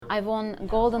I won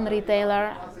Golden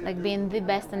Retailer, like being the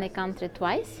best in the country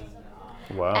twice.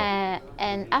 Wow.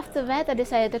 And after that, I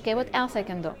decided, okay, what else I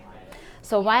can do?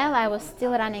 So while I was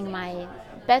still running my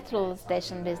petrol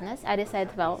station business, I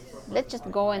decided, well, let's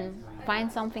just go and find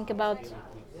something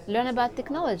learn about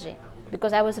technology,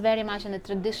 because I was very much in the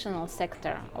traditional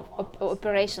sector of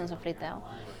operations of retail.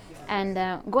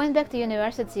 And going back to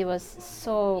university was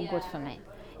so good for me.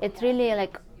 It really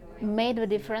like made a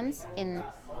difference in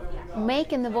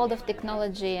making the world of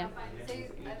technology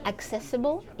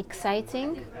accessible,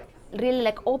 exciting, really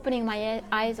like opening my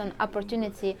eyes on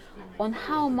opportunity on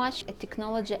how much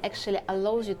technology actually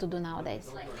allows you to do nowadays.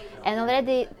 And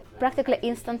already practically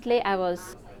instantly I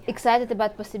was excited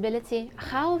about possibility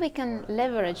how we can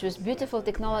leverage this beautiful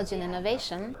technology and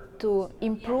innovation to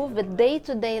improve the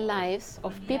day-to-day lives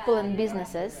of people and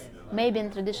businesses, maybe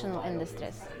in traditional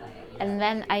industries. And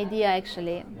then idea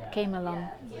actually came along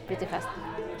pretty fast.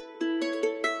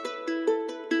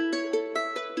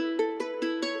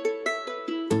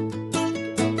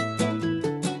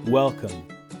 Welcome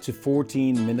to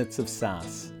 14 Minutes of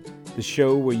SaaS, the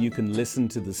show where you can listen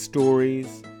to the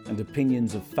stories and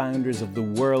opinions of founders of the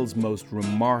world's most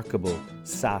remarkable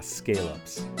SaaS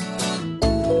scale-ups.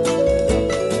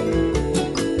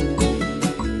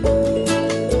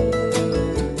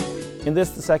 In this,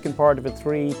 the second part of a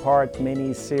 3-part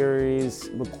mini-series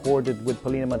recorded with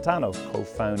Polina Montano,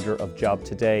 co-founder of Job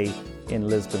Today in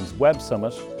Lisbon's Web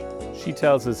Summit. She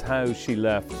tells us how she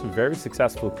left a very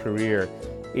successful career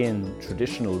in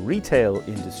traditional retail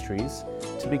industries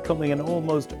to becoming an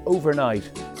almost overnight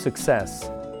success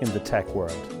in the tech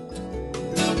world.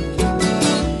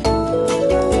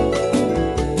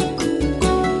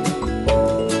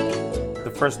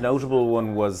 The first notable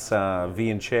one was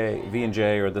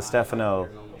V&J or the Stefano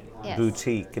Yes.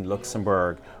 boutique in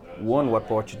Luxembourg. One, what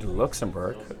brought you to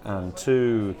Luxembourg? And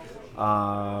two,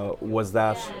 was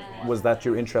that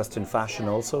your interest in fashion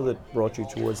also that brought you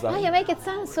towards that? Oh, you make it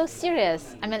sound so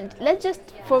serious. I mean,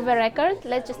 for the record,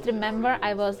 let's just remember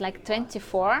I was like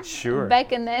 24. Sure.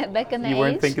 Back in the You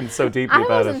weren't age. thinking so deeply I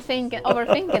about wasn't it.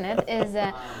 overthinking it. Is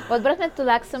what brought me to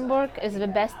Luxembourg is the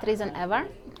best reason ever.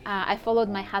 I followed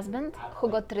my husband, who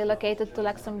got relocated to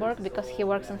Luxembourg because he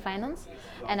works in finance,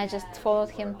 and I just followed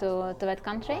him to that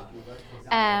country.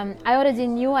 I already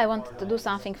knew I wanted to do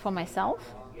something for myself.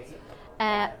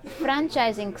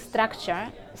 Franchising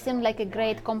structure seemed like a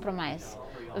great compromise,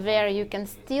 where you can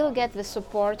still get the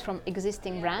support from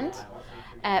existing brand.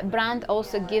 Brand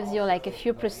also gives you like a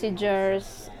few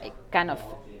procedures, it kind of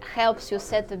helps you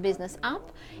set the business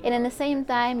up, and at the same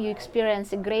time you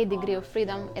experience a great degree of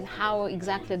freedom in how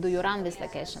exactly do you run this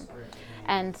location.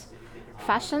 And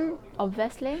fashion,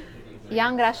 obviously,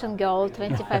 young Russian girl,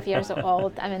 25 years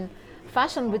old, I mean,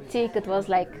 fashion boutique, it was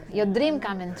like your dream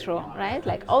coming true, right?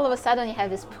 Like all of a sudden you have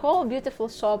this whole beautiful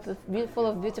shop full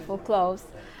of beautiful clothes.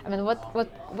 I mean,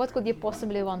 what could you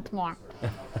possibly want more?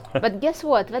 But guess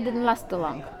what? That didn't last too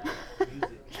long.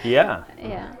 Yeah.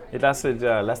 Yeah. It lasted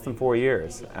less than 4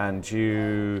 years, and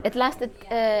you... It lasted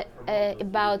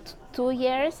about 2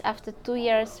 years. After 2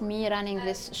 years, me running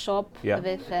this shop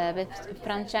with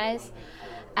franchise,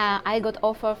 I got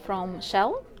offer from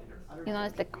Shell. You know,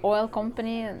 it's like oil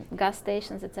company, gas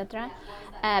stations, etc.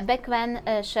 Back when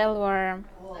Shell were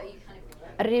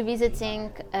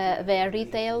revisiting their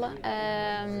retail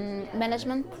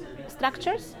management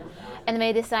structures, and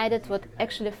they decided what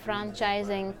actually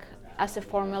franchising as a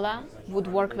formula would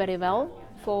work very well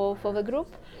for the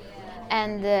group.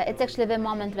 And it's actually the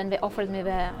moment when they offered me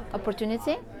the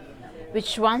opportunity,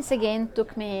 which once again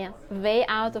took me way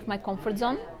out of my comfort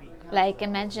zone. Like,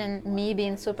 imagine me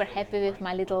being super happy with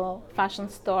my little fashion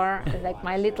store, like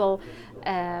my little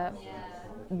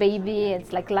baby,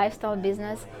 it's like lifestyle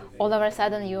business. All of a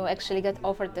sudden you actually get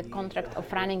offered the contract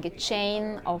of running a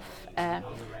chain of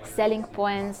selling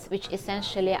points, which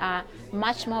essentially are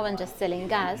much more than just selling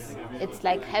gas. It's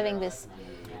like having this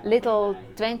little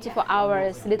 24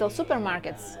 hours little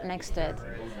supermarkets next to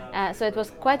it. So it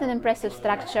was quite an impressive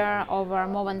structure, over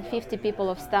more than 50 people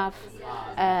of staff,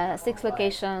 6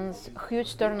 locations,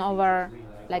 huge turnover,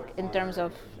 like in terms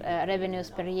of revenues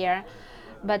per year.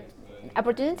 But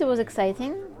opportunity was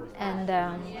exciting, and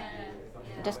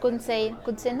just couldn't say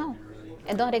no.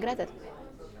 I don't regret it.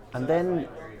 And then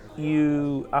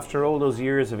you, after all those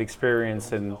years of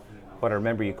experience in what I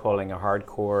remember you calling a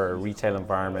hardcore retail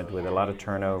environment with a lot of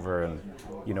turnover and,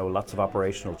 you know, lots of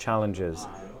operational challenges,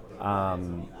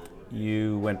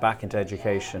 you went back into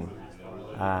education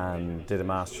and did a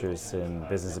master's in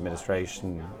business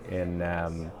administration in,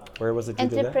 where was it you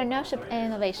did that? Entrepreneurship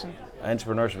and innovation.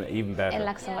 Entrepreneurship, even better. In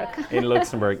Luxembourg. In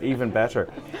Luxembourg, even better.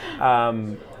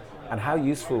 And how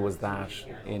useful was that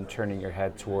in turning your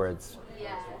head towards,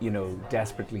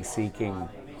 desperately seeking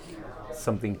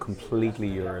something completely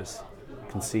yours,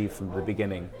 conceived from the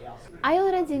beginning? I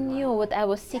already knew what I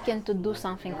was seeking to do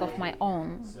something of my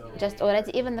own. Just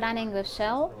already, even running with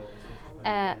Shell,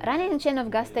 running a chain of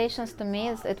gas stations to me,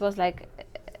 it was like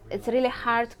it's really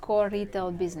hardcore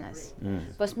retail business.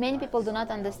 Because many people do not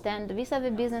understand these are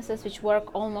the businesses which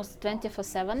work almost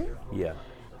 24/7. Yeah.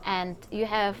 And you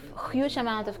have huge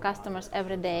amount of customers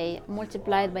every day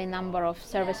multiplied by number of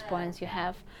service points you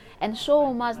have, and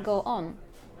show must go on.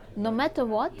 No matter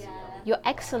what, your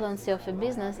excellency of a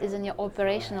business is in your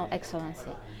operational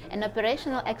excellency. And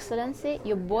operational excellency,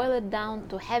 you boil it down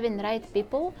to having right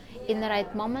people in the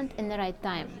right moment, in the right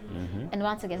time. And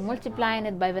once again, multiplying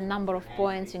it by the number of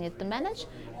points you need to manage,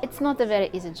 it's not a very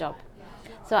easy job.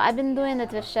 So I've been doing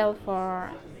it with Shell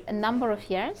for a number of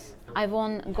years. I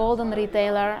won Golden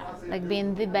Retailer, like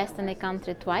being the best in the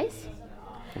country twice.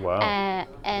 Wow.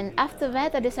 And after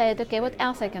that, I decided, okay, what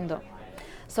else I can do?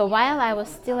 So while I was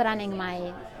still running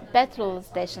my petrol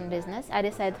station business, I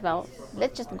decided, well,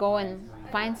 let's just go and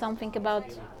find something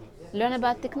learn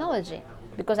about technology,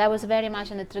 because I was very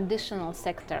much in the traditional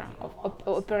sector of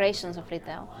operations of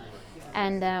retail.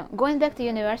 And going back to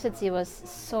university was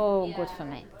so good for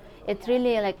me. It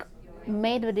really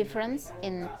made the difference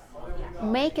in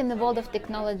making the world of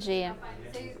technology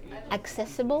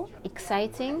accessible,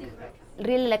 exciting,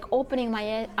 really opening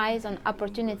my eyes on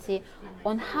opportunity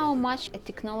on how much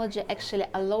technology actually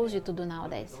allows you to do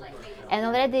nowadays. And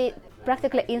already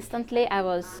practically instantly I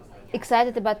was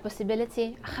excited about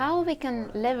possibility how we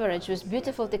can leverage this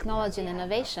beautiful technology and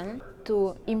innovation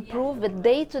to improve the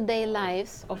day-to-day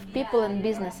lives of people and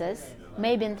businesses,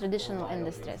 maybe in traditional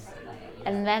industries.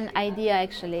 And then idea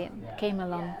actually came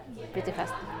along pretty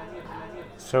fast.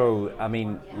 So,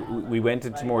 we went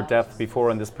into more depth before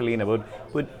on this, Polina,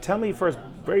 but tell me first,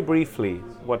 very briefly,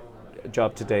 what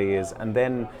Job Today is, and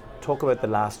then talk about the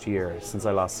last year since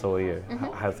I last saw you,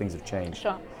 how things have changed.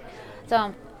 Sure.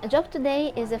 So, Job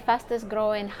Today is the fastest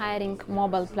growing hiring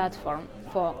mobile platform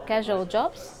for casual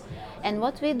jobs. And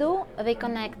what we do, we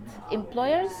connect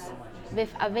employers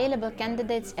with available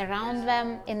candidates around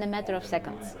them in a matter of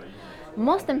seconds.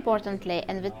 Most importantly,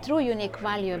 and the true unique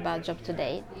value about Job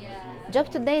Today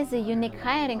is a unique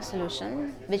hiring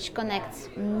solution which connects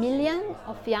millions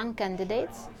of young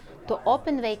candidates to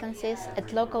open vacancies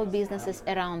at local businesses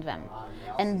around them.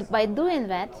 And by doing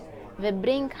that, we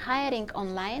bring hiring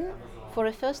online for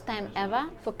the first time ever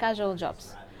for casual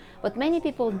jobs. What many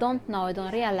people don't know,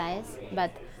 don't realize,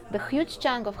 but the huge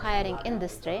chunk of hiring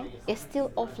industry is still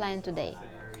offline today.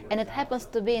 And it happens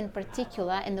to be in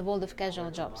particular in the world of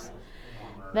casual jobs.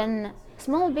 When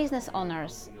small business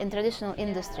owners in traditional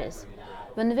industries,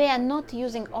 when they are not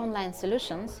using online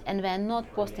solutions and they are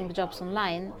not posting jobs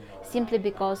online, simply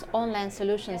because online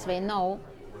solutions they know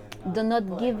do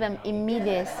not give them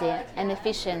immediacy and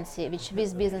efficiency which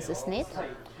these businesses need.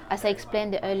 As I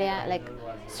explained earlier,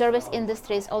 service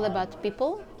industry is all about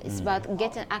people. It's about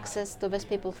getting access to those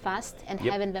people fast and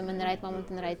having them in the right moment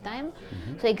in the right time.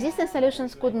 So existing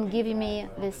solutions couldn't give me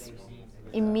this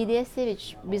immediacy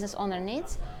which business owner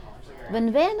needs.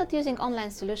 When they're not using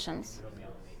online solutions,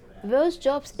 those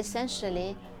jobs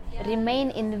essentially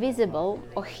remain invisible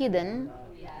or hidden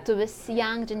to this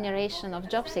young generation of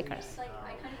job seekers.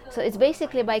 So it's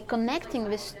basically by connecting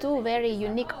with two very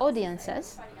unique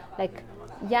audiences, like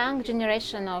young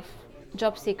generation of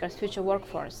job seekers, future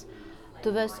workforce, to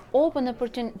those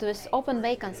open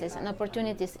vacancies and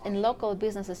opportunities in local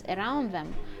businesses around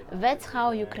them. That's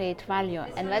how you create value,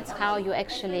 and that's how you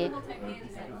actually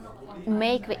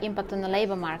make the impact on the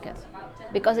labor market.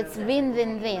 Because it's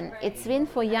win-win-win. It's win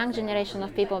for young generation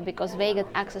of people because they get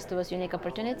access to those unique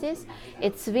opportunities.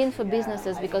 It's win for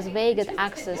businesses because they get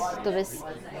access to this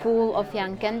pool of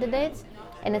young candidates.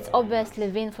 And it's obviously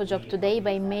win for Job Today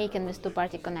by making this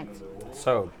two-party connect.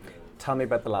 So, tell me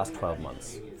about the last 12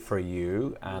 months for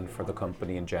you and for the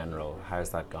company in general. How's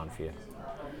that gone for you?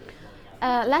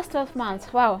 Last 12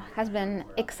 months, wow, has been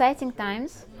exciting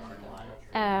times.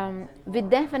 We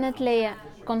definitely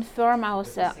confirm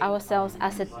ourselves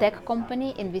as a tech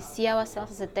company, and we see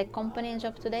ourselves as a tech company in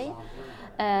Job Today.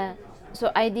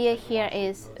 So idea here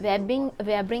is we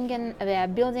are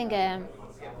building a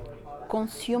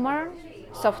consumer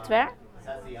software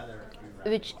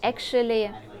which actually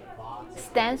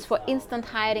stands for instant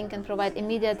hiring and provide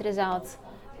immediate results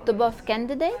to both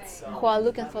candidates who are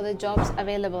looking for the jobs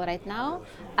available right now,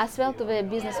 as well to the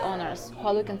business owners who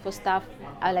are looking for staff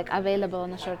available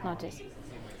on a short notice.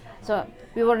 So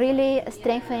we were really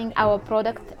strengthening our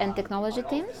product and technology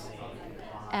teams.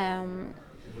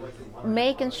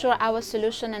 making sure our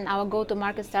solution and our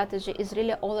go-to-market strategy is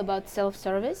really all about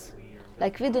self-service.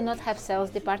 Like, we do not have sales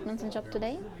departments in Job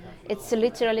Today. It's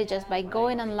literally just by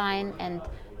going online and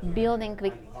building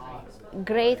the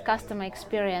great customer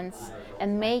experience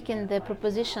and making the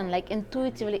proposition like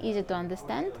intuitively easy to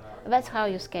understand. That's how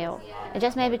you scale. And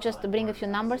just to bring a few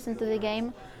numbers into the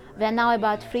game, we are now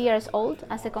about 3 years old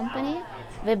as a company.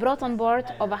 We brought on board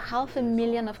over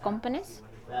 500,000 of companies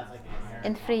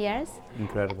in 3 years.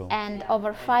 Incredible. And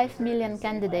over 5 million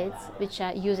candidates which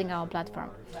are using our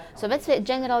platform. So that's the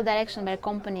general direction where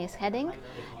company is heading.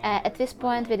 At this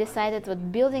point, we decided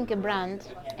that building a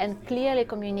brand and clearly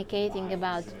communicating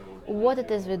about what it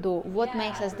is we do, what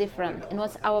makes us different, and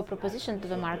what's our proposition to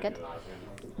the market,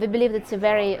 we believe it's a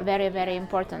very, very, very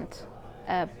important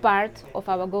part of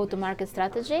our go-to-market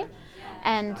strategy.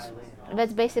 And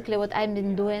that's basically what I've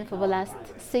been doing for the last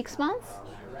 6 months.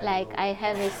 Like, I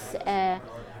have this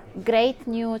great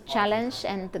new challenge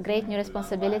and great new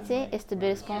responsibility is to be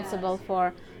responsible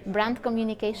for brand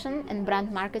communication and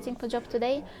brand marketing for Job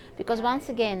Today, because once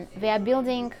again, we are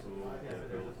building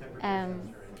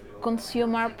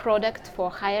consumer product for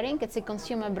hiring. It's a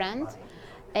consumer brand.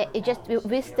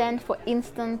 We stand for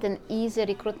instant and easy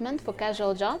recruitment for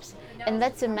casual jobs, and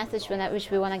that's a message which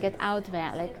we want to get out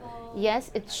there. Like,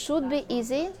 yes, it should be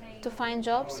easy to find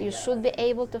jobs. You should be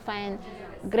able to find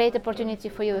great opportunity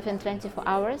for you within 24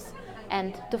 hours.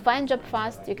 And to find job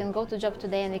fast, you can go to Job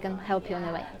Today and we can help you in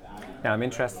a way. Now, I'm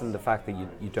interested in the fact that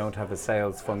you don't have a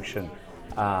sales function.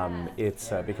 It's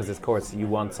because, of course, you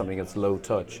want something that's low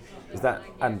touch. Is that?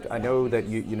 And I know that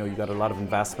you got a lot of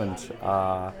investment.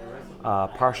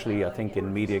 Partially, I think,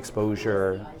 in media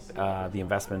exposure. The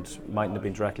investment mightn't have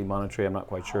been directly monetary. I'm not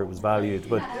quite sure it was valued,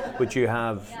 but you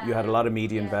had a lot of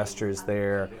media investors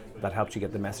there that helped you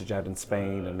get the message out in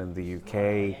Spain and in the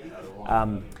UK.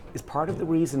 Is part of the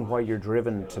reason why you're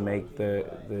driven to make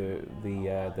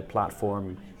the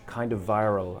platform kind of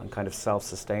viral and kind of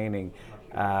self-sustaining,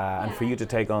 and for you to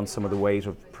take on some of the weight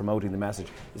of promoting the message,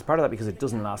 is part of that because it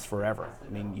doesn't last forever. I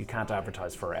mean, you can't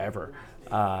advertise forever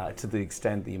to the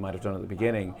extent that you might have done at the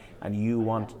beginning, and you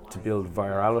want to build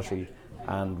virality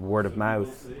and word of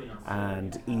mouth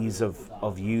and ease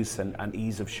of use and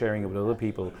ease of sharing it with other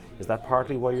people. Is that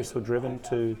partly why you're so driven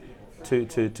to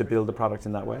build the product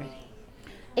in that way?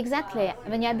 Exactly.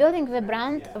 When you're building the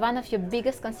brand, one of your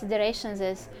biggest considerations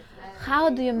is how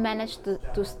do you manage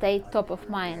to stay top of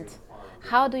mind?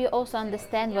 How do you also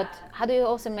how do you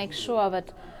also make sure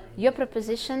that your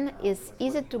proposition is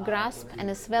easy to grasp and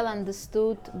is well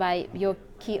understood by your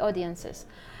key audiences?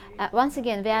 Once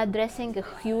again, we are addressing a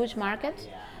huge market,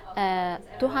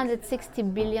 260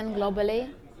 billion globally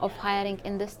of hiring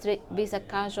industry with a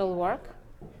casual work,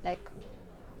 like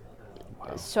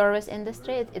service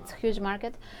industry. It's a huge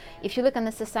market. If you look at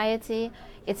the society,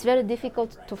 it's very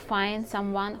difficult to find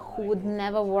someone who would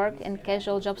never work in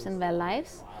casual jobs in their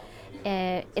lives.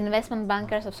 Investment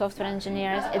bankers or software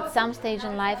engineers at some stage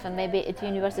in life, and maybe at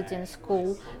university and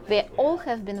school, we all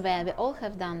have been there, we all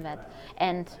have done that.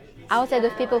 And outside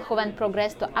of people who then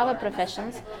progress to other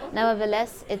professions,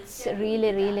 nevertheless, it's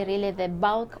really, really, really the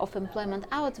bulk of employment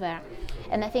out there.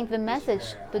 And I think the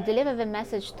message, to deliver the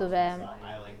message to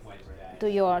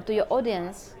your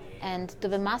audience and to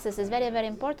the masses is very, very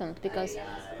important, because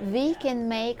we can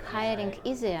make hiring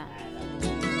easier.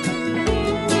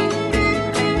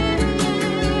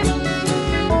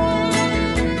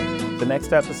 The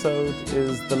next episode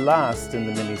is the last in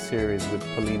the mini-series with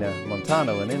Polina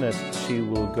Montano, and in it she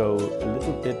will go a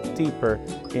little bit deeper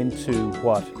into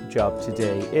what Job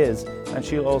Today is, and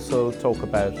she'll also talk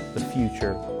about the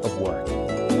future of work.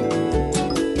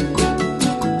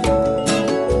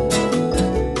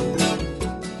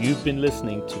 You've been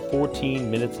listening to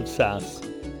 14 Minutes of SaaS.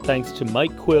 Thanks to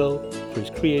Mike Quill for his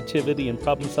creativity and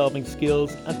problem-solving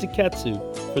skills, and to Ketsu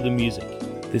for the music.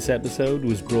 This episode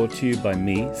was brought to you by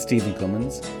me, Stephen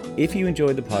Cummins. If you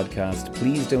enjoyed the podcast,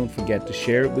 please don't forget to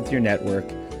share it with your network,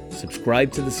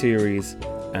 subscribe to the series,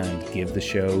 and give the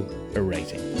show a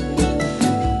rating.